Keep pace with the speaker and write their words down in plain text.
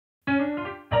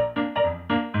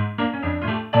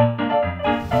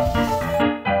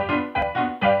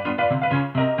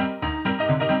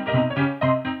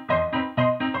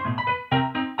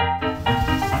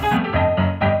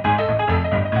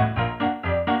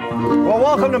Well,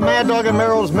 welcome to Mad Dog and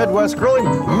Merrill's Midwest Grilling.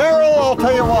 Merrill, I'll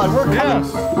tell you what,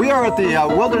 we are at the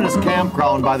Wilderness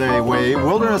Campground, by the way,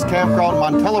 Wilderness Campground,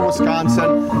 Montello,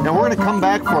 Wisconsin, and we're going to come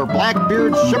back for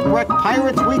Blackbeard Shipwreck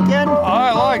Pirates Weekend.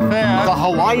 I like that. The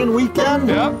Hawaiian Weekend.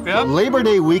 Yep. Labor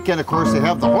Day Weekend, of course, they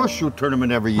have the Horseshoe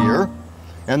Tournament every year,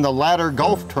 and the Ladder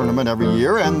Golf Tournament every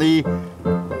year, and the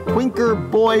Tinker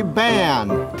Boy Band.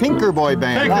 Tinker Boy.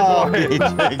 I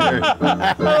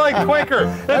like Twinker.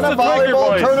 And a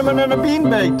volleyball tournament and a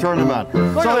beanbag tournament.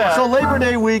 So Labor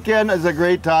Day weekend is a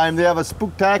great time. They have a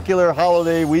spectacular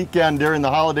holiday weekend during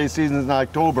the holiday seasons in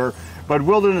October. But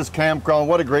Wilderness Campground,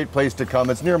 what a great place to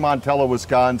come. It's near Montello,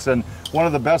 Wisconsin. One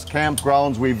of the best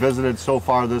campgrounds we've visited so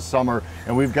far this summer.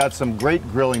 And we've got some great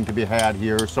grilling to be had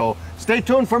here. So stay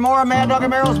tuned for more Mad Dog and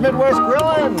Merrill's Midwest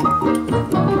Grilling.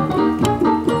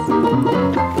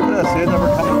 See, then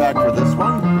we're coming back for this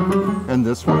one and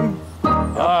this one.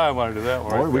 I want to do that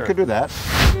one. Or we could do that.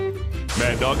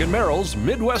 Mad Dog and Merrill's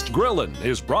Midwest Grillin'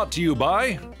 is brought to you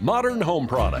by Modern Home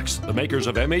Products, the makers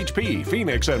of MHP,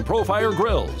 Phoenix, and Profire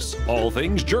Grills. All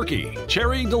Things Jerky,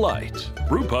 Cherry Delight,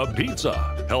 Brewpub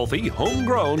Pizza, healthy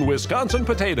homegrown Wisconsin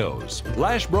potatoes,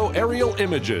 Lashbro Aerial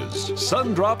Images,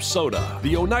 Sundrop Soda,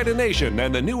 the Oneida Nation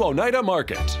and the new Oneida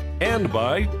Market, and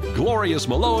by Glorious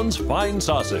Malone's Fine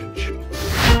Sausage.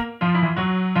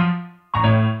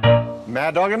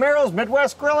 Mad Dog and Merrill's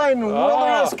Midwest Grilling,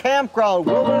 Wilderness Campground,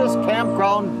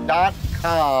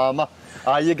 wildernesscampground.com.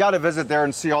 You got to visit there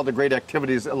and see all the great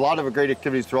activities, a lot of great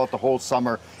activities throughout the whole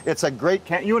summer. It's a great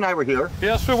camp. You and I were here.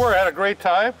 Yes, we were. Had a great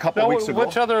time. A couple weeks ago.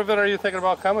 Which other event are you thinking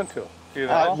about coming to? You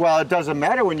know? Well, it doesn't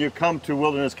matter when you come to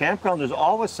Wilderness Campground. There's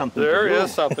always something to do. There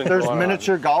is something There's going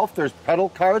miniature golf. There's pedal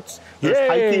carts. There's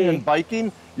hiking and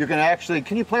biking. You can actually,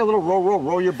 can you play a little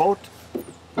row your boat?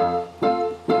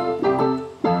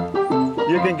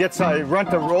 You can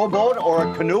rent a rowboat or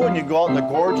a canoe and you go out in the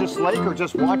gorgeous lake or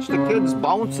just watch the kids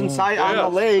bounce inside on the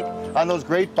lake on those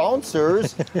great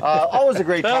bouncers. Always a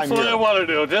great time. That's what I want to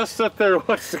do, just sit there and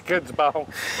watch the kids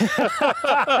bounce.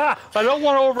 I don't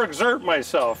want to overexert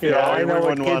myself. Yeah, I know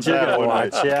what kids you're going to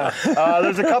watch, yeah.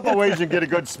 There's a couple ways you get a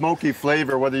good smoky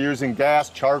flavor, whether you're using gas,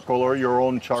 charcoal, or your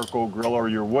own charcoal grill or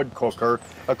your wood cooker.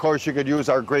 Of course, you could use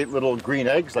our great little green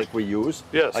eggs like we use.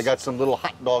 Yes. I got some little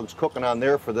hot dogs cooking on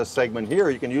there for this segment here.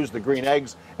 You can use the green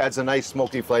eggs, adds a nice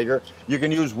smoky flavor. You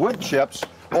can use wood chips,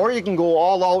 or you can go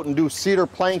all out and do cedar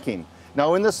planking.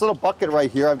 Now in this little bucket right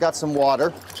here, I've got some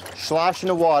water, sloshing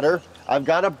the water. I've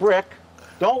got a brick.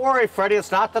 Don't worry, Freddie,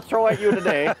 it's not to throw at you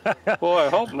today. Well, I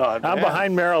hope not. I'm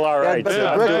behind Merrill, all right.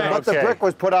 But the brick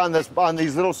was put on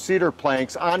these little cedar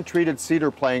planks, untreated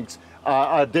cedar planks,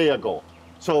 a day ago.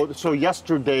 So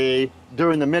yesterday,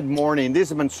 during the mid-morning, these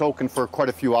have been soaking for quite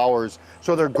a few hours,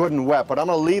 so they're good and wet. But I'm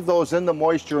gonna leave those in the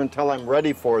moisture until I'm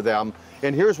ready for them.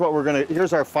 And here's what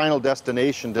here's our final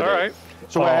destination today. All right.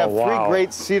 So I have three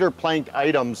great cedar plank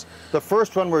items. The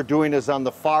first one we're doing is on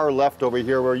the far left over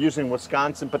here. We're using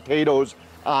Wisconsin potatoes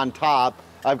on top.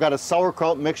 I've got a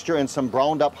sauerkraut mixture and some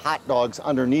browned up hot dogs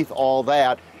underneath all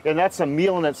that. And that's a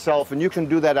meal in itself, and you can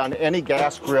do that on any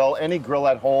gas grill, any grill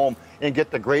at home, and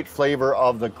get the great flavor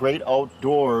of the great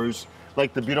outdoors,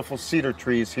 like the beautiful cedar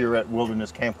trees here at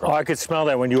Wilderness Campground. Oh, I could smell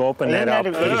that when you open that up.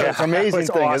 It's an amazing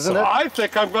thing, isn't it? I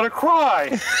think I'm going to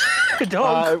cry.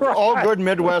 Don't cry. All good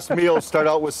Midwest meals start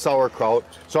out with sauerkraut.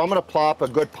 So I'm going to plop a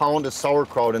good pound of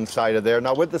sauerkraut inside of there.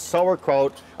 Now with the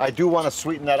sauerkraut, I do want to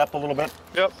sweeten that up a little bit.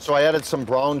 Yep. So I added some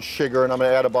brown sugar, and I'm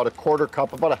going to add about a quarter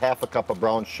cup, about a half a cup of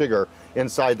brown sugar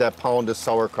inside that pound of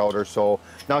sauerkraut or so.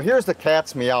 Now here's the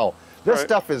cat's meow. This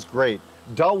stuff is great.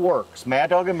 Dough works.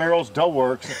 Mad Dog and Merrill's dough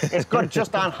works. It's good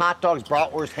just on hot dogs,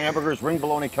 bratwurst, hamburgers, ring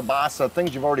bologna, kielbasa,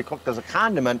 things you've already cooked as a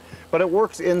condiment, but it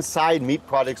works inside meat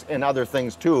products and other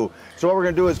things too. So what we're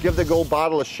gonna do is give the gold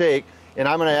bottle a shake, and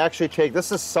I'm gonna actually take,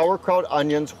 this is sauerkraut,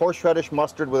 onions, horseradish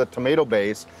mustard with a tomato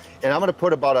base, and I'm gonna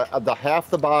put about half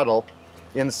the bottle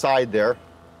inside there.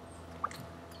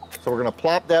 So we're gonna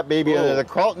plop that baby in there. The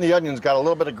kraut and the onions got a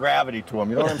little bit of gravity to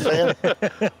them, you know what I'm saying?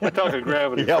 We're talking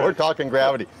gravity. Yeah, we're talking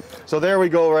gravity. So there we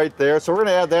go right there. So we're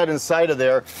gonna add that inside of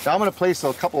there. Now I'm gonna place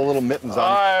a couple of little mittens on.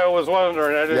 I was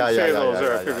wondering, I didn't see those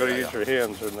there, if you're gonna use your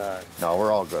hands or not. No,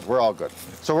 we're all good, we're all good.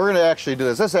 So we're gonna actually do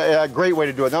this. This is a great way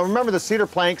to do it. Now remember, the cedar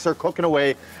planks are cooking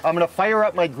away. I'm gonna fire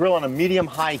up my grill on a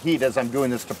medium-high heat as I'm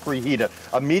doing this to preheat it.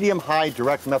 A medium-high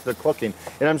direct method of cooking.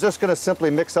 And I'm just gonna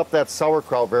simply mix up that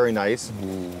sauerkraut very nice.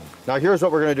 Now here's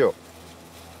what we're gonna do.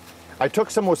 I took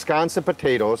some Wisconsin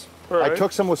potatoes. Right. I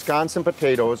took some Wisconsin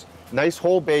potatoes, nice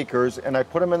whole bakers, and I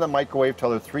put them in the microwave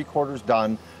till they're 3/4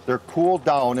 done. They're cooled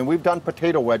down, and we've done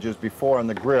potato wedges before on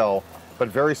the grill, but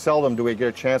very seldom do we get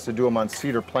a chance to do them on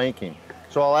cedar planking.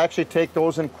 So I'll actually take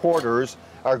those in quarters.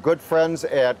 Our good friends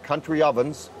at Country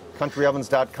Ovens,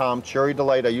 countryovens.com, Cherry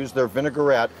Delight, I use their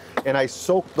vinaigrette, and I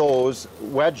soak those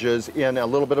wedges in a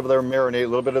little bit of their marinade, a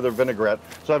little bit of their vinaigrette.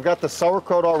 So I've got the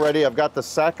sauerkraut already. I've got the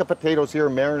sack of potatoes here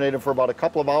marinated for about a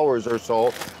couple of hours or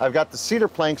so. I've got the cedar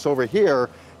planks over here.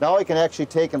 Now I can actually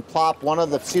take and plop one of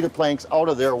the cedar planks out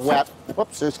of there wet.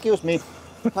 Whoops, excuse me,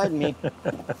 pardon me.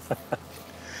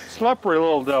 Slippery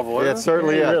little devil, It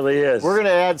certainly is. It really is. We're gonna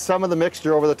add some of the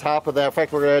mixture over the top of that. In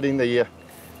fact, we're adding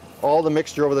all the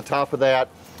mixture over the top of that.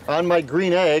 On my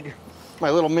green egg,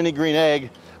 my little mini green egg,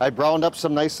 I browned up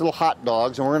some nice little hot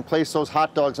dogs, and we're gonna place those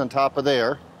hot dogs on top of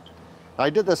there. I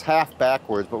did this half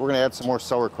backwards, but we're gonna add some more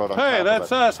sauerkraut on top of it. Hey,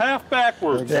 that's us, half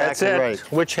backwards. Exactly That's it.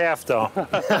 right. Which half, though?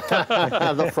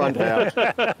 The front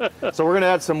half. So we're gonna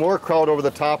add some more kraut over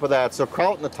the top of that. So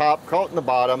kraut in the top, kraut in the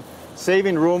bottom,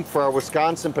 saving room for our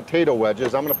Wisconsin potato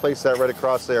wedges. I'm gonna place that right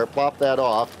across there, plop that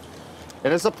off.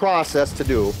 And it's a process to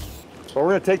do. But we're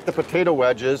gonna take the potato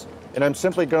wedges, and I'm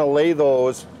simply gonna lay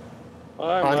those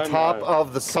on top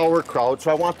of the sauerkraut. So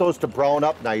I want those to brown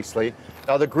up nicely.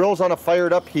 Now the grill's on a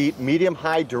fired up heat,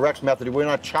 medium-high direct method. We're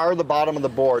gonna char the bottom of the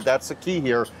board. That's the key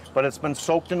here, but it's been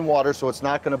soaked in water, so it's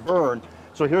not gonna burn.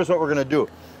 So here's what we're gonna do.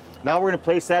 Now we're gonna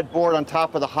place that board on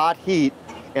top of the hot heat,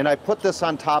 and I put this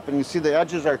on top, and you see the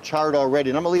edges are charred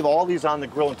already. And I'm gonna leave all these on the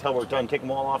grill until we're done, take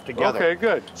them all off together. Okay,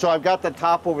 good. So I've got the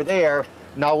top over there.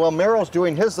 Now while Merrill's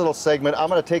doing his little segment, I'm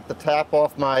gonna take the top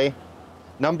off my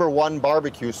 #1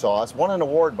 barbecue sauce. Won an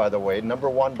award, by the way.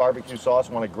 #1 barbecue sauce,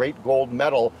 won a great gold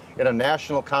medal in a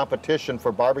national competition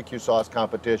for barbecue sauce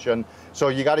competition. So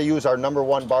you gotta use our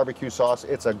 #1 barbecue sauce.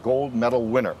 It's a gold medal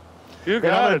winner. You And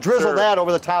I'm got gonna it, drizzle sir. that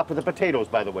over the top of the potatoes,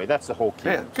 by the way. That's the whole key.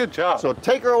 Man, good job. So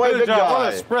take her away, Good big job. What guy.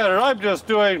 a spread, and I'm just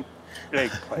doing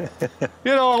eggplant.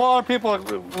 You know, a lot of people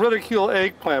ridicule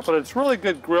eggplant, but it's really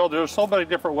good grilled. There's so many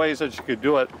different ways that you could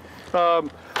do it.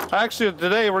 Actually,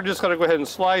 today we're just going to go ahead and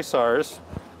slice ours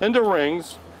into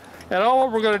rings, and all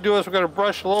we're going to do is we're going to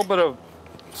brush a little bit of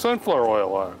sunflower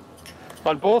oil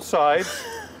on both sides.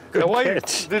 Good And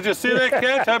catch. did you see that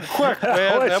catch? I'm quick,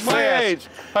 man. Oh, it's At my fast. age,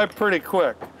 I'm pretty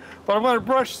quick. But I'm going to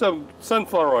brush some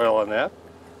sunflower oil on that,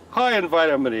 high in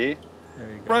vitamin E.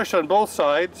 Brush on both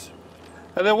sides.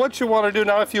 And then what you want to do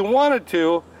now, if you wanted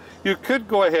to, you could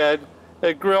go ahead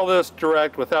and grill this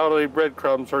direct without any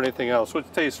breadcrumbs or anything else, which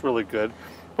tastes really good.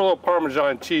 Put a little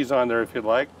Parmesan cheese on there if you'd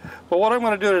like. But what I'm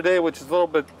going to do today, which is a little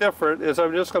bit different, is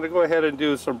I'm just going to go ahead and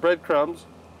do some breadcrumbs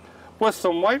with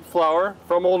some white flour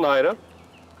from Oneida.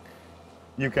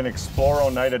 You can explore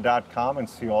Oneida.com and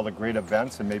see all the great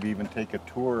events, and maybe even take a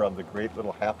tour of the great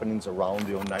little happenings around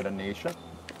the Oneida Nation.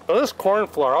 Well, this corn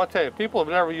flour, I'll tell you, people have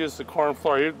never used the corn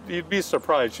flour. You'd be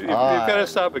surprised. You've got to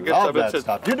stop and get Love some. that It's just-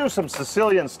 stuff. You do some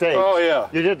Sicilian steaks. Oh, yeah.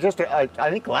 You did just, I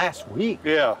think last week.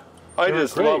 Yeah, I They were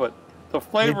just great. love it. The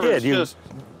flavor is just...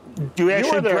 You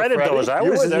actually were there, breaded Freddie. those. I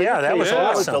You was, were there. yeah, that was Yeah. That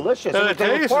was awesome. delicious. And It it was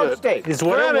a tasted pork it. steak. It's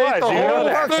what it That ate was. the You know whole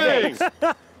that.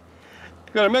 thing.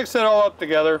 Gonna mix it all up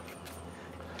together.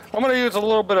 I'm gonna use a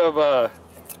little bit of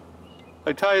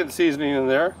Italian seasoning in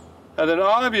there. And then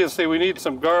obviously we need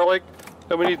some garlic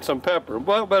and we need some pepper.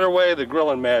 What better way than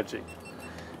grilling magic?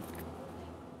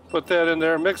 Put that in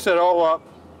there, mix it all up.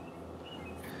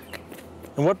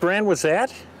 And what brand was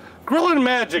that? Grilling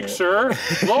magic, sir.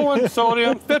 Low in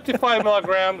sodium, 55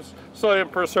 milligrams sodium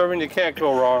per serving. You can't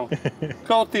go wrong.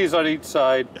 Coat these on each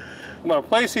side. I'm gonna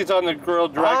place these on the grill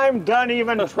direct. I'm done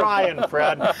even trying,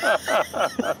 Fred.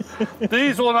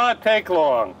 These will not take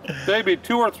long. Maybe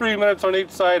 2 or 3 minutes on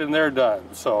each side and they're done.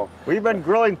 So We've been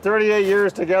grilling 38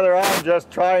 years together. I'm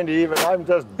just done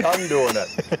doing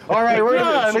it. All right,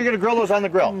 so you're gonna grill those on the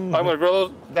grill. I'm gonna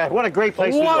grill those. What a great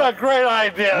place to do What a it. great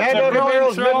idea. Mad It's a Dog and grilling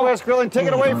Merrill's show. Midwest Grilling. Take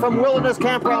it away from Wilderness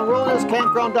Campground,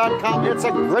 wildernesscampground.com. It's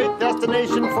a great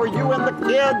destination for you and the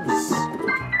kids.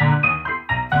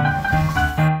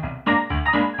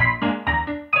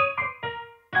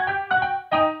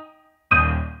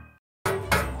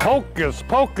 Hocus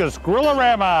Pocus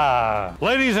Grillorama.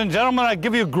 Ladies and gentlemen, I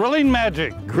give you grilling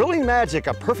magic. Grilling Magic,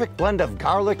 a perfect blend of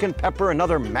garlic and pepper and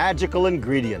other magical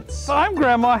ingredients. I'm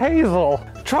Grandma Hazel.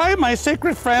 Try my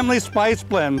secret family spice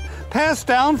blend, passed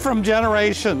down from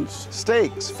generations.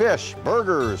 Steaks, fish,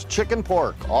 burgers, chicken,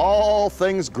 pork, all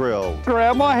things grilled.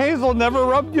 Grandma Hazel never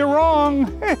rubbed you wrong.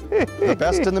 The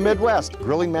best in the Midwest.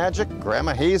 Grilling Magic,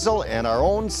 Grandma Hazel, and our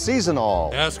own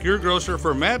Seasonal. Ask your grocer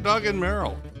for Mad Dog and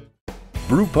Merrill.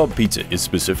 Brewpub Pizza is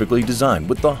specifically designed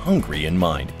with the hungry in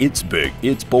mind. It's big,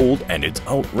 it's bold, and it's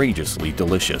outrageously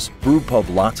delicious.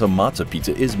 Brewpub Lots of Matza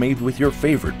Pizza is made with your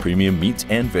favorite premium meats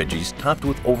and veggies, topped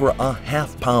with over a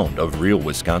 ½ pound of real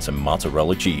Wisconsin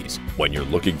mozzarella cheese. When you're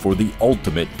looking for the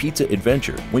ultimate pizza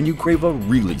adventure, when you crave a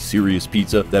really serious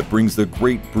pizza that brings the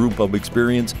great Brewpub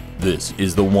experience, this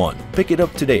is the one. Pick it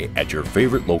up today at your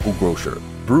favorite local grocer.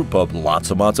 Brewpub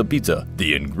Lots of Matza Pizza,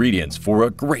 the ingredients for a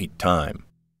great time.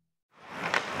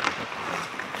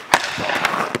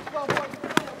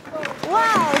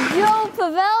 Wow, Joe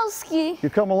Pavelski. You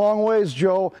come a long ways,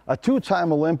 Joe. A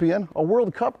two-time Olympian, a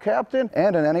World Cup captain,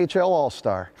 and an NHL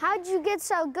All-Star. How'd you get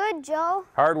so good, Joe?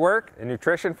 Hard work and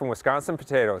nutrition from Wisconsin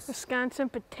potatoes. Wisconsin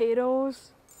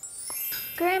potatoes.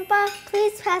 Grandpa,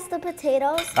 please pass the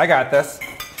potatoes. I got this.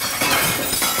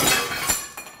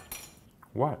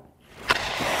 What?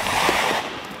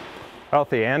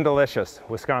 Healthy and delicious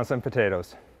Wisconsin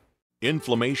potatoes.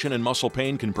 Inflammation and muscle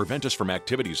pain can prevent us from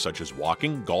activities such as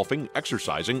walking, golfing,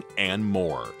 exercising, and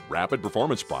more. Rapid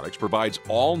Performance Products provides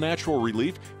all natural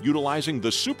relief utilizing the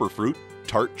superfruit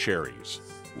tart cherries.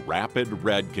 Rapid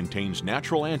Red contains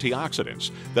natural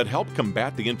antioxidants that help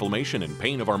combat the inflammation and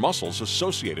pain of our muscles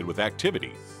associated with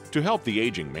activity. To help the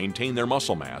aging maintain their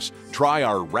muscle mass, try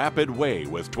our Rapid Whey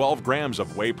with 12 grams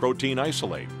of whey protein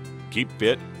isolate. Keep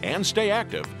fit and stay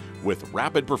active with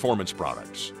Rapid Performance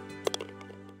Products.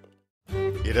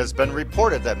 It has been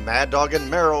reported that Mad Dog and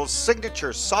Merrill's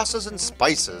signature sauces and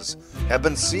spices have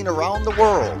been seen around the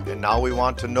world, and now we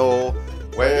want to know,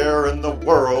 where in the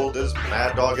world is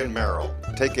Mad Dog and Merrill?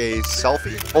 Take a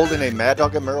selfie holding a Mad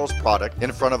Dog and Merrill's product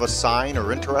in front of a sign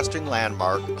or interesting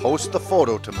landmark, post the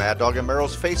photo to Mad Dog and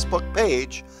Merrill's Facebook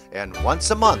page, and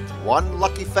once a month, one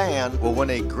lucky fan will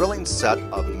win a grilling set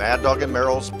of Mad Dog and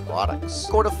Merrill's products.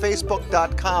 Go to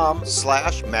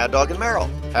facebook.com/Mad Dog and Merrill.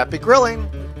 Happy grilling!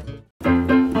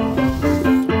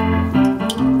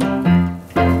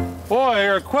 Boy,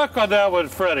 you're quick on that one,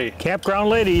 Freddie. Campground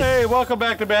ladies. Hey, welcome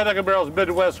back to Mad Dog and Merrill's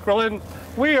Midwest Grilling.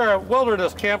 We are at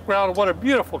Wilderness Campground. What a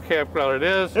beautiful campground it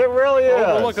is. It really is.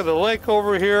 Oh, look at the lake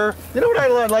over here. You know what I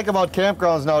like about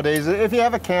campgrounds nowadays? If you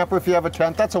have a camper, if you have a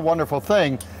tent, that's a wonderful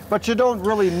thing. But you don't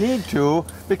really need to,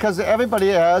 because everybody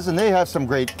has, and they have some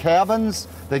great cabins.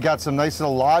 They got some nice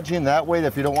little lodging that way.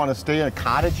 If you don't want to stay in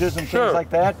cottages and things like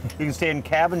that, you can stay in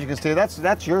cabins. You can stay.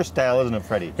 That's your style, isn't it,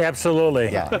 Freddie?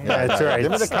 Absolutely. Yeah, That's right.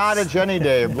 Give me the cottage any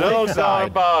day. No doubt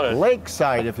about it.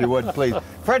 Lakeside, if you would, please.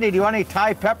 Freddie, do you want any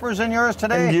Thai peppers in yours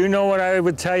today? And you know what I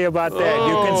would tell you about that.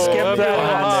 You can skip that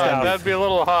hot stuff. That'd be a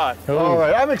little hot. All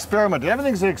right, I'm experimenting.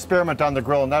 Everything's an experiment on the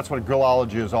grill, and that's what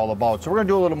grillology is all about. So we're going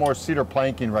to do a little more cedar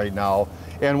planking right now.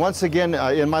 And once again,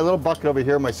 in my little bucket over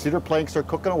here, my cedar planks are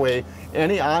cooking away.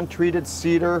 Any untreated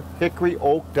cedar, hickory,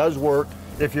 oak does work.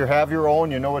 If you have your own,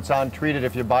 you know it's untreated.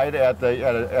 If you buy it at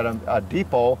a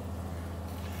depot,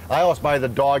 I always buy the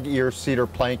dog ear cedar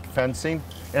plank fencing,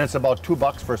 and it's about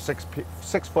 $2 for a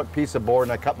 6-foot piece of board,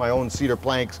 and I cut my own cedar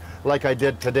planks like I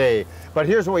did today. But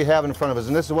here's what we have in front of us,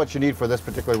 and this is what you need for this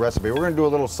particular recipe. We're going to do a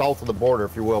little south of the border,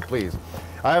 if you will, please.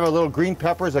 I have a little green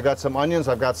peppers, I got some onions,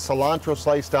 I've got cilantro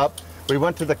sliced up. We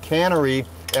went to the cannery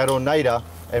at Oneida,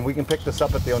 and we can pick this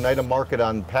up at the Oneida Market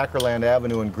on Packerland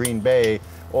Avenue in Green Bay,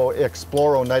 or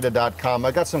exploreoneida.com.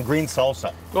 I got some green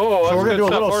salsa. Oh, so that's good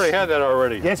stuff. I already had that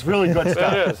already. It's really good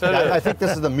stuff. It is. I think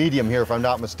this is the medium here, if I'm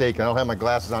not mistaken. I don't have my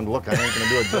glasses on to look. I ain't going to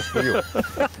do it just for you.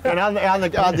 And on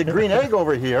the green egg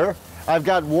over here, I've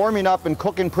got warming up and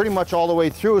cooking pretty much all the way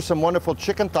through some wonderful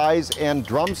chicken thighs and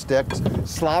drumsticks,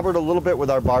 slobbered a little bit with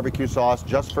our barbecue sauce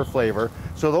just for flavor.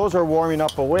 So those are warming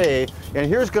up away. And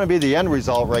here's going to be the end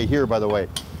result right here, by the way.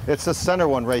 It's the center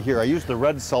one right here. I used the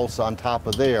red salsa on top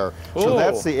of there. So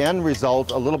that's the end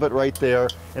result, a little bit right there.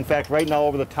 In fact, right now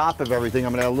over the top of everything,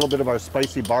 I'm gonna add a little bit of our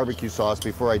spicy barbecue sauce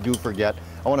before I do forget.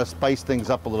 I wanna spice things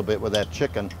up a little bit with that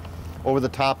chicken over the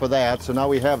top of that. So now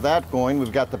we have that going.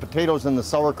 We've got the potatoes and the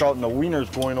sauerkraut and the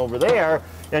wieners going over there.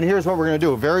 And here's what we're gonna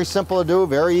do. Very simple to do,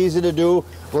 very easy to do.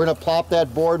 We're gonna plop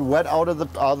that board wet out of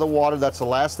the water. That's the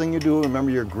last thing you do. Remember,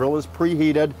 your grill is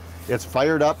preheated. It's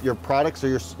fired up, your products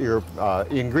or your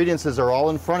ingredients are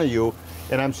all in front of you,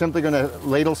 and I'm simply going to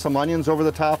ladle some onions over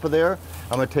the top of there.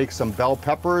 I'm going to take some bell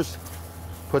peppers,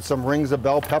 put some rings of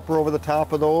bell pepper over the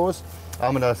top of those.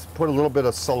 I'm going to put a little bit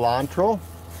of cilantro.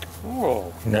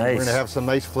 Oh, nice. We're going to have some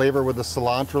nice flavor with the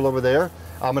cilantro over there.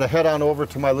 I'm going to head on over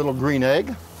to my little green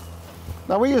egg.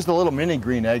 Now we used a little mini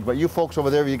green egg, but you folks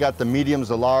over there, you got the mediums,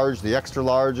 the large, the extra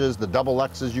larges, the double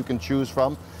X's you can choose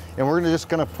from. And we're just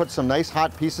going to put some nice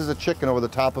hot pieces of chicken over the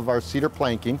top of our cedar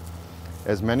planking,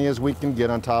 as many as we can get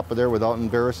on top of there without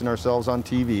embarrassing ourselves on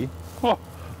TV. Oh,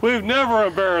 we've never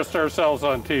embarrassed ourselves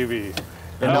on TV.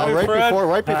 And now right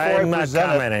before I I'm not present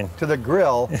commenting. it to the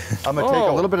grill, I'm gonna take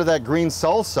a little bit of that green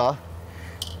salsa,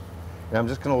 and I'm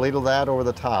just gonna ladle that over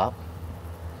the top.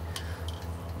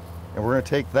 And we're gonna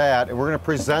take that, and we're gonna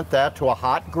present that to a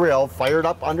hot grill, fired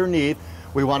up underneath.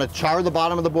 We wanna char the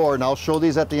bottom of the board, and I'll show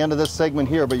these at the end of this segment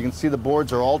here, but you can see the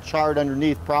boards are all charred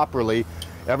underneath properly.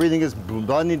 Everything is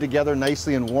blending together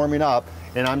nicely and warming up.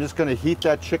 And I'm just gonna heat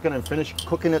that chicken and finish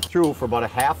cooking it through for about a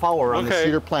half hour on the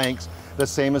cedar planks, the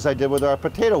same as I did with our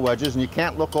potato wedges. And you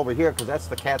can't look over here because that's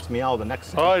the cat's meow, the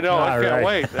next Oh, I know, I can't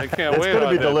wait. I can't wait. It's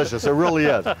gonna be delicious, it really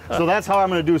is. So that's how I'm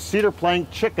gonna do cedar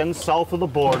plank chicken south of the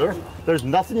border. There's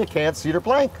nothing you can't cedar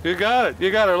plank. You got it,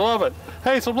 you got it, love it.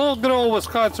 Hey, some little good old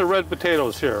Wisconsin red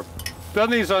potatoes here. Done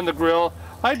these on the grill.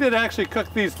 I did actually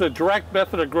cook these the direct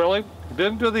method of grilling.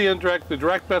 Didn't do the indirect, the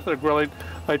direct method of grilling.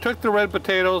 I took the red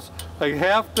potatoes, I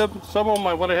halved them, some of them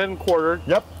I went ahead and quartered.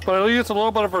 Yep. But I used a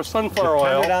little bit of our sunflower oil.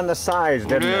 Depended on the size,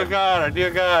 didn't You it? got it, you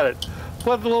got it.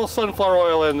 Put a little sunflower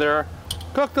oil in there.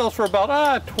 Cook those for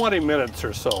about 20 minutes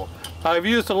or so. I've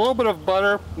used a little bit of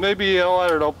butter, maybe, I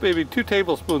don't know, maybe 2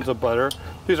 tablespoons of butter.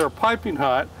 These are piping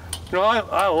hot. You know,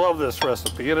 I love this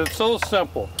recipe, and it's so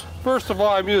simple. First of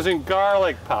all, I'm using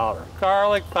garlic powder.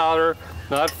 Garlic powder,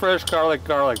 not fresh garlic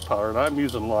powder, and I'm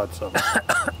using lots of it.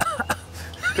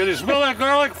 Can you smell that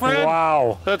garlic, Fred?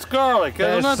 Wow. That's garlic.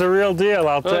 That's the real deal,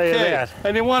 I'll tell you that.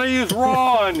 And you want to use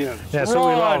raw onions. That's what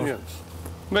we love. Onions.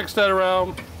 Mix that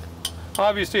around.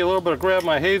 Obviously, a little bit of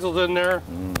Grandma Hazel's in there.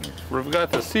 We've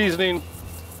got the seasoning,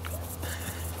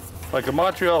 like a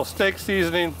Montreal steak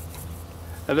seasoning.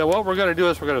 And then what we're going to do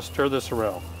is we're going to stir this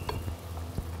around.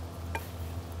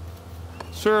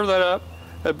 Serve that up.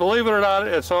 And believe it or not,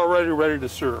 it's already ready to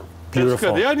serve. Beautiful. It's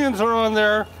good. The onions are on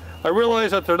there. I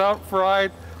realize that they're not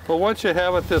fried, but once you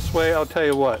have it this way, I'll tell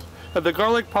you what. And the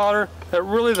garlic powder, that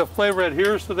really the flavor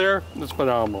adheres to there, it's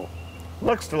phenomenal.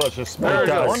 Looks delicious. There it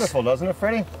Smells goes. wonderful, doesn't it,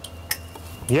 Freddie?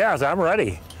 Yes, I'm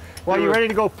ready. Well, you ready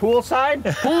to go poolside?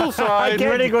 Poolside. You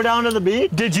ready to go down to the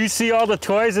beach? Did you see all the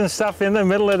toys and stuff in the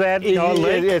middle of that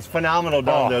lake? It's phenomenal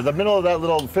down there. The middle of that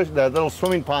little that little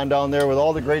swimming pond down there with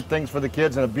all the great things for the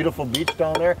kids and a beautiful beach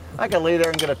down there. I could lay there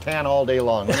and get a tan all day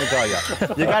long, let me tell you.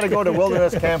 You got to go to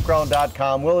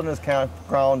wildernesscampground.com,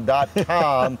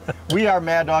 wildernesscampground.com. We are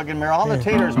Mad Dog and Merrill. All the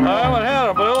taters, Merrill. I haven't had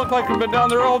them, but it looks like we've been down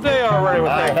there all day already with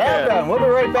I that have cat. been. We'll be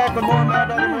right back with more Mad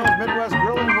Dog and Merrill's Midwest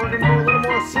Grilling. We're going to do a little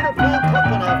more cedar plank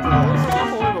cooking after this.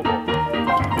 Unbelievable.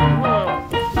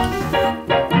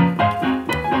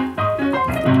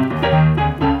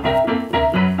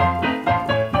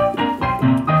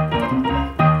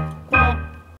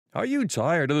 Are you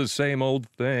tired of the same old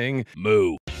thing?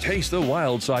 Moo. Taste the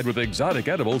wild side with exotic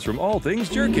edibles from All Things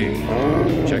Jerky.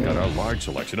 Check out our large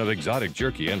selection of exotic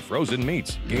jerky and frozen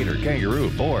meats. Gator, kangaroo,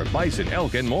 boar, bison,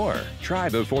 elk, and more. Try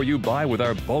before you buy with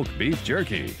our bulk beef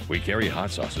jerky. We carry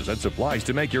hot sauces and supplies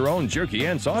to make your own jerky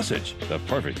and sausage. The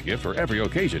perfect gift for every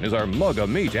occasion is our mug of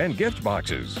meat and gift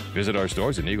boxes. Visit our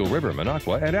stores in Eagle River,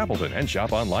 Minocqua, and Appleton, and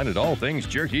shop online at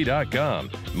allthingsjerky.com.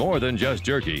 More than just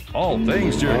jerky, All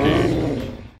Things Jerky.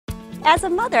 As a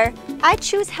mother, I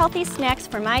choose healthy snacks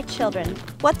for my children.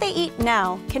 What they eat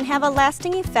now can have a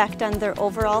lasting effect on their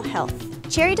overall health.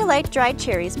 Cherry Delight dried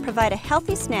cherries provide a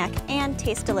healthy snack and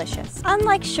taste delicious.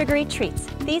 Unlike sugary treats,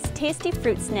 these tasty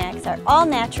fruit snacks are all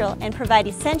natural and provide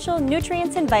essential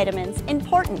nutrients and vitamins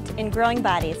important in growing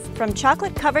bodies. From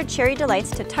chocolate-covered Cherry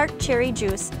Delights to tart cherry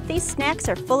juice, these snacks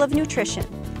are full of nutrition.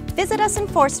 Visit us in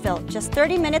Forestville, just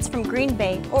 30 minutes from Green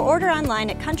Bay, or order online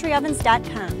at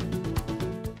countryovens.com.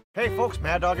 Hey folks,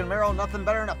 Mad Dog and Merrill, nothing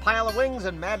better than a pile of wings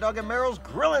and Mad Dog and Merrill's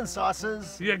grilling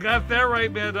sauces. You got that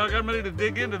right, Mad Dog. I'm ready to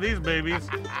dig into these babies.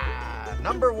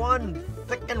 Number 1,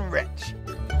 thick and rich.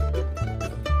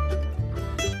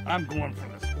 I'm going for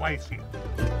the spicy.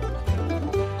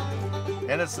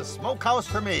 And it's the smokehouse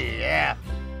for me, yeah.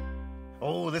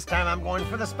 Oh, this time I'm going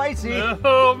for the spicy.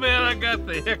 Oh man, I got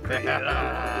the hickory.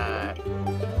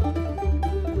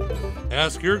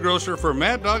 Ask your grocer for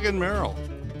Mad Dog and Merrill.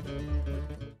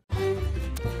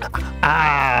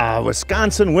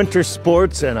 Wisconsin winter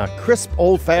sports and a crisp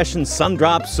old-fashioned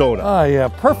Sundrop soda. Oh yeah,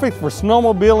 perfect for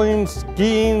snowmobiling,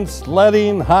 skiing,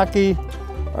 sledding, hockey,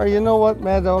 or you know what,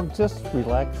 Mad Dog, just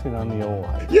relaxing on the old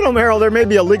ice. You know, Merrill, there may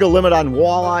be a legal limit on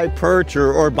walleye, perch,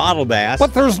 or bottle bass.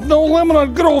 But there's no limit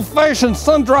on good old-fashioned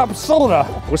Sundrop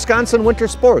soda. Wisconsin winter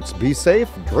sports. Be safe,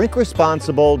 drink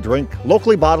responsible, drink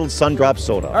locally bottled Sundrop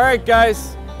soda. All right,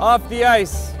 guys, off the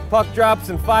ice. Puck drops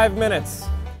in 5 minutes.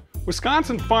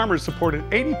 Wisconsin farmers support an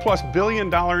 $80+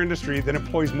 billion industry that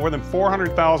employs more than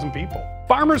 400,000 people.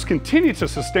 Farmers continue to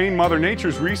sustain Mother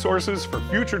Nature's resources for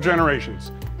future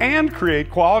generations and create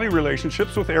quality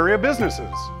relationships with area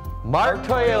businesses. Mart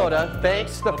Toyota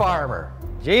thanks the farmer.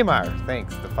 J-Mar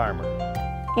thanks the farmer.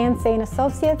 Ansane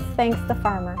Associates thanks the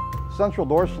farmer. Central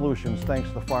Door Solutions thanks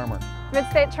the farmer.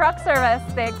 Midstate Truck Service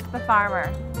thanks the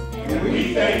farmer. And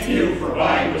we thank you for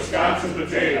buying Wisconsin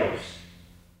potatoes.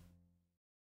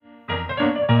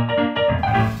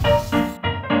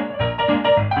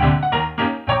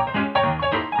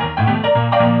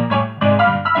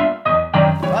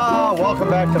 Welcome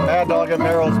back to Mad Dog and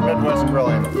Merrill's Midwest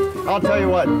Grilling. I'll tell you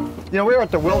what, we were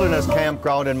at the Wilderness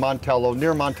Campground in Montello,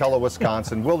 near Montello,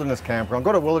 Wisconsin, Wilderness Campground.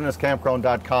 Go to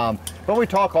wildernesscampground.com. But we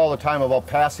talk all the time about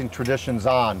passing traditions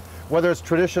on, whether it's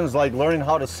traditions like learning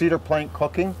how to cedar plank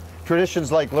cooking,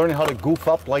 traditions like learning how to goof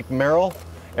up like Merrill,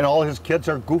 and all his kids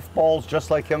are goofballs just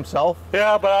like himself.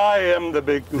 Yeah, but I am the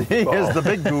big goofball. He is the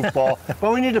big goofball.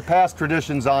 But we need to pass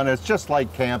traditions on. It's just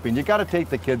like camping. You got to take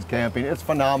the kids camping. It's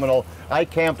phenomenal. I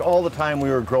camped all the time we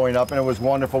were growing up, and it was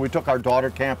wonderful. We took our daughter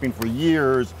camping for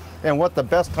years, and what the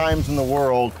best times in the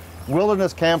world.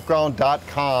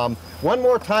 wildernesscampground.com. One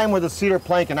more time with the cedar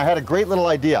plank, and I had a great little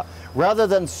idea. Rather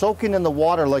than soaking in the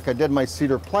water like I did my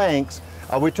cedar planks,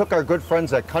 we took our good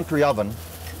friends at Country Ovens,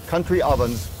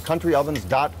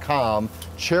 countryovens.com,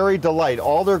 Cherry Delight,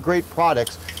 all their great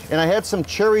products, and I had some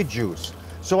cherry juice.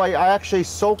 So I actually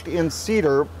soaked in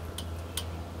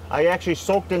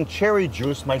cherry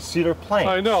juice my cedar planks.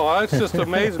 I know, that's just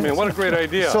amazing me. What a great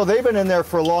idea. So they've been in there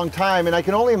for a long time, and I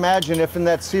can only imagine if in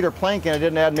that cedar planking I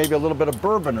didn't add maybe a little bit of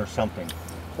bourbon or something.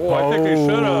 Oh, I think they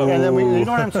should have. And then you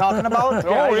know what I'm talking about?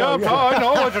 Oh, yeah, I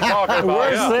know what you're talking about.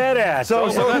 Where's that at? So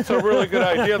that's a really good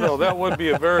idea, though. That would be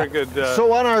a very good...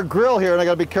 So on our grill here, and I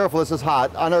got to be careful, this is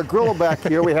hot. On our grill back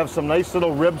here, we have some nice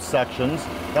little rib sections.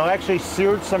 Now, I actually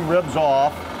seared some ribs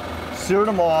off,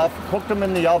 cooked them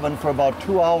in the oven for about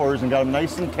 2 hours and got them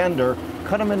nice and tender,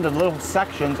 cut them into little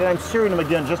sections, and I'm searing them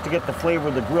again just to get the flavor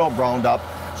of the grill browned up.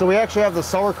 So we actually have the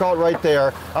sauerkraut right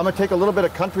there. I'm gonna take a little bit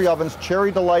of Country Ovens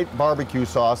Cherry Delight barbecue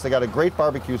sauce. They got a great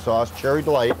barbecue sauce, Cherry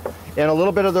Delight, and a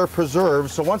little bit of their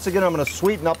preserves. So once again, I'm gonna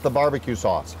sweeten up the barbecue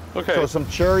sauce. Okay. So some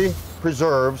cherry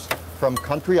preserves from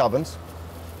Country Ovens,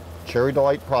 Cherry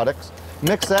Delight products.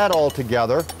 Mix that all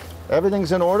together.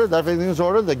 Everything's in order,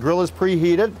 the grill is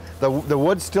preheated, the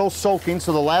wood's still soaking,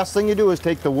 so the last thing you do is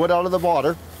take the wood out of the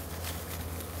water,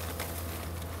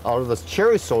 out of the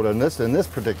cherry soda in this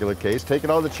particular case, take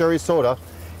it out of the cherry soda,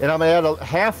 and I'm gonna add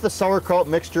half the sauerkraut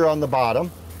mixture on the bottom,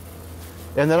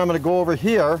 and then I'm gonna go over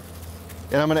here,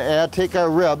 and I'm gonna take our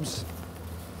ribs,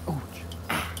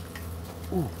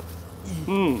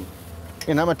 and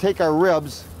I'm gonna take our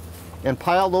ribs and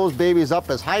pile those babies up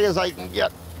as high as I can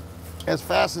get, as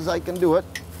fast as I can do it,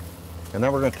 and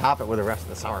then we're going to top it with the rest of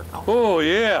the sauerkraut. Oh,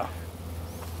 yeah.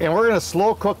 And we're going to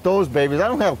slow cook those babies. I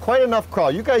don't have quite enough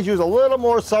kraut. You guys use a little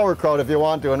more sauerkraut if you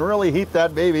want to and really heat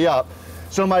that baby up.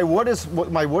 So my wood is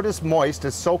moist,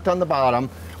 it's soaked on the bottom.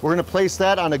 We're going to place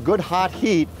that on a good hot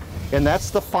heat, and that's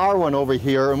the far one over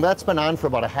here, and that's been on for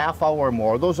about a half hour or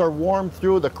more. Those are warmed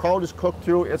through, the kraut is cooked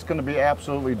through. It's going to be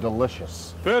absolutely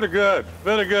delicious. Very good,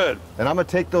 very good. And I'm going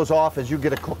to take those off as you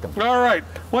get it cooking. All right,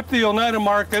 what the Oneida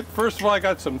Market, first of all, I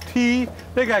got some tea.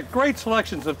 They got great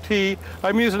selections of tea.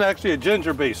 I'm using actually a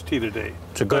ginger-based tea today.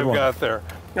 It's a good one. Got there.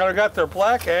 Now I got their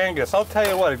Black Angus. I'll tell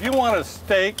you what, if you want a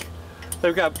steak,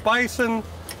 they've got bison,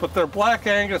 but their Black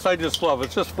Angus, I just love it.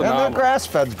 It's just phenomenal. And their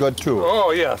grass-fed's good too.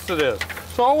 Oh, yes, it is.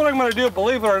 So what I'm going to do,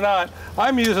 believe it or not,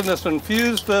 I'm using this to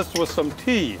infuse this with some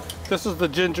tea. This is the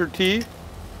ginger tea.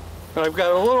 And I've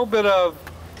got a little bit of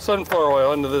sunflower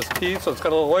oil into this tea, so it's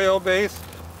got a little oil base.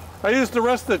 I used the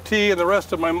rest of the tea and the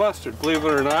rest of my mustard, believe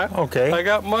it or not. Okay. I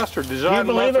got mustard. Dijon you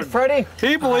believe mustard. it, Freddie?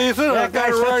 He believes it. I've got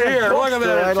it right here. Look at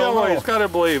that cello. He's got to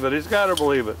believe it. He's got to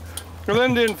believe it. And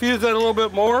then to infuse that a little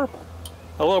bit more,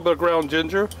 a little bit of ground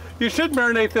ginger. You should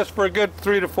marinate this for a good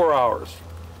 3 to 4 hours.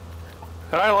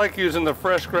 And I like using the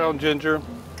fresh ground ginger,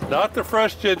 not the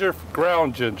fresh ginger,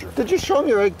 ground ginger. Did you show me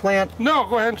your eggplant? No,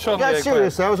 go ahead and show me the eggplant.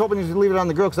 Seriously, I was hoping you'd leave it on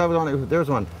the grill because I was on it. There's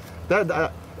one.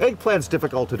 That eggplant's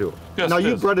difficult to do. Yes, now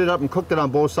you is. bread it up and cooked it on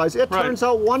both sides. It turns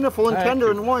out wonderful and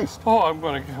tender and moist. Oh, I'm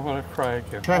gonna cry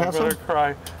again. Can I have I'm gonna some?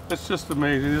 cry. It's just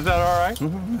amazing. Is that all right?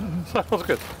 Sounds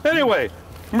good. Anyway,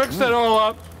 mix that all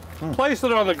up, place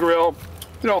it on the grill.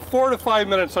 4 to 5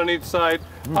 minutes on each side.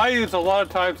 I use a lot of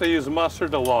times. I use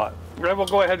mustard a lot. I will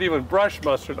go ahead and even brush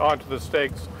mustard onto the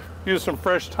steaks. Use some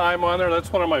fresh thyme on there.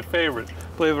 That's one of my favorites,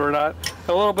 believe it or not.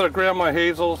 A little bit of Grandma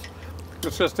Hazel's.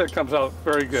 It's just, it comes out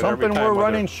very good. Something we're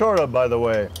running short of, by the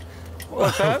way.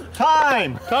 What's that?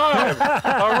 Time! Time!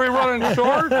 Are we running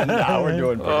short? No, we're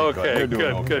doing pretty okay,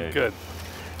 good. Good.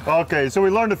 Okay, so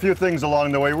we learned a few things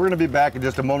along the way. We're going to be back in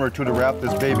just a moment or two to wrap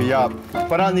this baby up.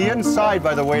 But on the inside,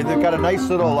 by the way, they've got a nice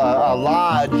little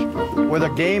lodge with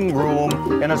a game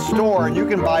room and a store, and you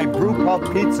can buy brew pub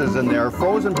pizzas in there,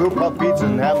 frozen brew pub pizzas,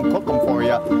 and have them cook them for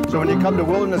you. So when you come to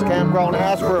Wilderness Campground,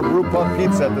 ask for a brew pub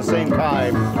pizza at the same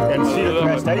time, and Cedar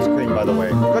Crest ice cream, by the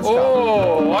way. Good stuff.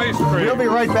 Oh, ice cream. We'll be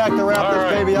right back to wrap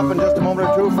this baby up in just a moment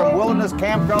or two from Wilderness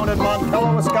Campground in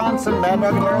Montello, Wisconsin. Mad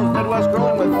Dog and Merrill's Midwest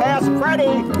Grilling with Fast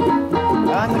Freddy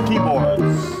on the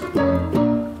keyboards.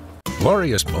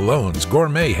 Glorious Malone's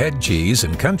gourmet head cheese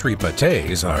and country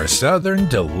pâtés are southern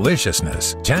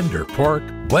deliciousness. Tender pork,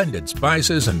 blended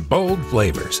spices, and bold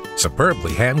flavors.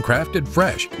 Superbly handcrafted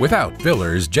fresh, without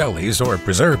fillers, jellies, or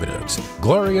preservatives.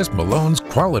 Glorious Malone's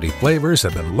quality flavors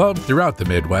have been loved throughout the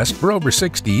Midwest for over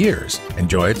 60 years.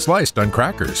 Enjoy it sliced on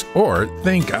crackers, or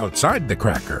think outside the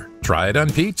cracker. Try it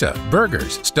on pizza,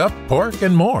 burgers, stuffed pork,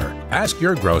 and more. Ask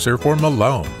your grocer for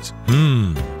Malone's.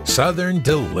 Southern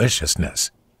deliciousness.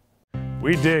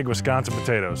 We dig Wisconsin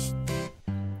potatoes.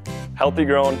 Healthy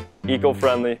grown,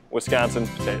 eco-friendly Wisconsin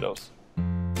potatoes.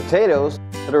 Potatoes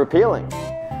that are appealing.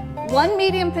 One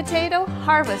medium potato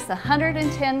harvests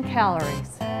 110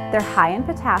 calories. They're high in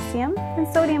potassium and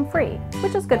sodium-free,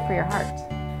 which is good for your heart.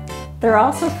 They're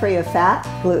also free of fat,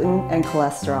 gluten, and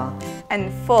cholesterol.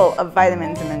 And full of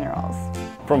vitamins and minerals.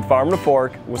 From farm to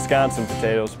fork, Wisconsin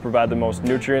potatoes provide the most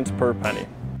nutrients per penny.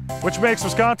 Which makes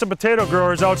Wisconsin potato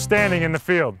growers outstanding in the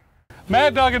field.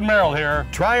 Mad Dog and Merrill here.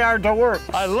 Try our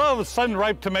DeWorks. I love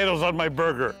sun-ripe tomatoes on my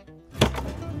burger.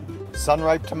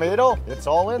 Sun-ripe tomato, it's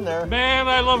all in there. Man,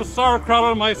 I love sauerkraut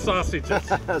on my sausages.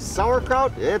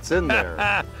 Sauerkraut, it's in there.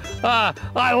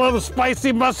 I love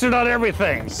spicy mustard on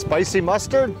everything. Spicy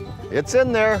mustard, it's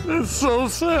in there. It's so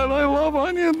sad, I love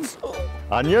onions.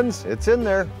 Onions, it's in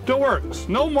there. DeWorks,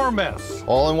 no more mess.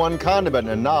 All-in-one condiment,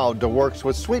 and now DeWorks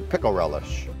with sweet pickle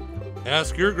relish.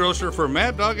 Ask your grocer for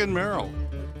Mad Dog and Merrill.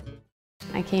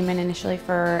 I came in initially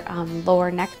for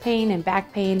lower neck pain and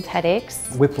back pain,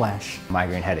 headaches. Whiplash,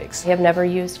 migraine headaches. I have never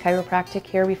used chiropractic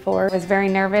here before. I was very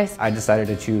nervous. I decided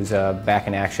to choose Back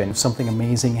in Action. Something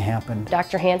amazing happened.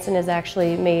 Dr. Hansen has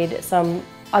actually made some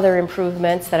other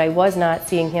improvements that I was not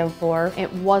seeing him for.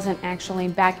 It wasn't actually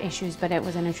back issues, but it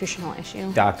was a nutritional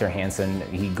issue. Dr. Hansen,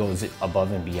 he goes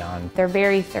above and beyond. They're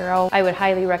very thorough. I would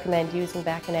highly recommend using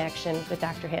Back in Action with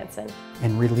Dr. Hansen.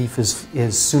 And relief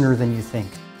is sooner than you think.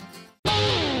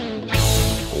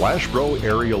 LashPro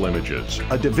Aerial Images,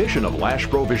 a division of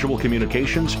LashPro Visual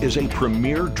Communications, is a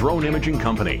premier drone imaging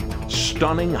company.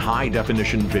 Stunning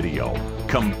high-definition video,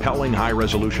 compelling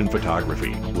high-resolution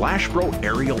photography. LashPro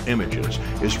Aerial Images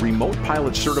is remote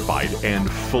pilot certified and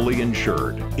fully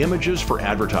insured. Images for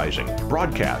advertising,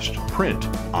 broadcast, print,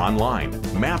 online,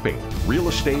 mapping, real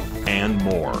estate, and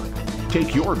more.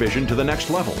 Take your vision to the next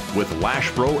level with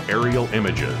LashPro Aerial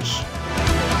Images.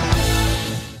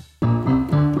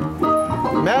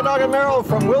 Mad Dog and Merrill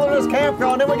from Wilderness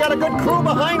Campground, and we got a good crew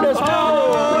behind us, too.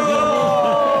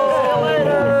 See you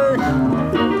later.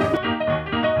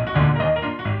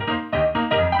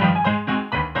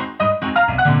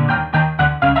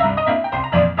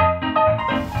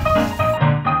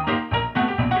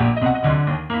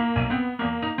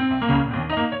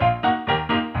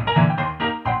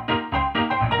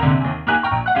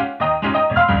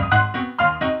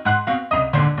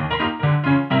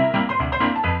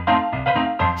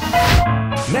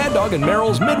 Mad Dog and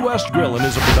Merrill's Midwest Grillin'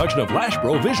 is a production of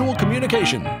LashPro Visual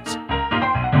Communications.